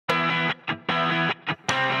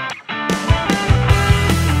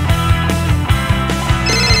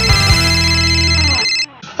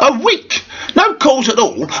calls at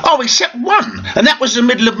all. Oh, except one, and that was in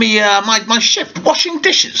the middle of me my shift, washing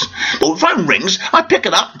dishes. The phone rings, I pick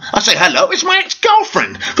it up, I say hello, it's my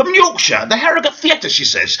ex-girlfriend from Yorkshire, the Harrogate Theatre, she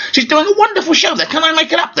says. She's doing a wonderful show there, can I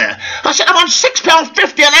make it up there? I said, I'm on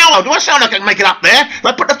 £6.50 an hour, do I sound like I can make it up there? And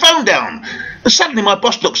I put the phone down. And suddenly my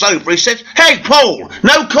boss looks over, he says, hey Paul,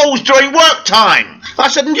 no calls during work time. I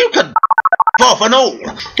said, and you can off and all.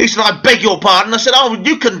 He said, I beg your pardon. I said, oh,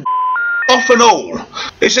 you can off and all.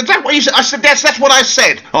 He said, that what you said? I said, that's what I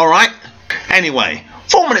said, all right? Anyway,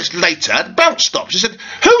 4 minutes later, the belt stops. He said,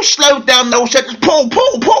 who slowed down the... I said, Paul,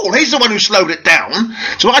 he's the one who slowed it down.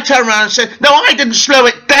 So I turned around and said, no, I didn't slow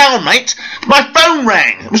it down, mate. My phone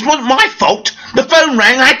rang. It wasn't my fault. The phone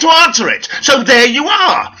rang, I had to answer it. So there you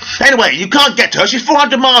are. Anyway, you can't get to her. She's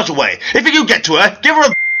 400 miles away. If you do get to her, give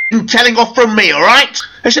her a telling off from me, all right?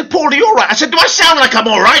 I said, Paul, are you all right? I said, do I sound like I'm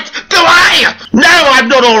all right? Do I? No, I'm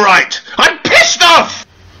not all right. I'm pissed off.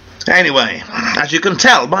 Anyway, as you can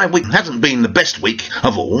tell, my week hasn't been the best week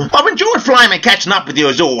of all. I've enjoyed flying and catching up with you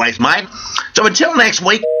as always, mate. So until next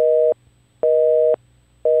week...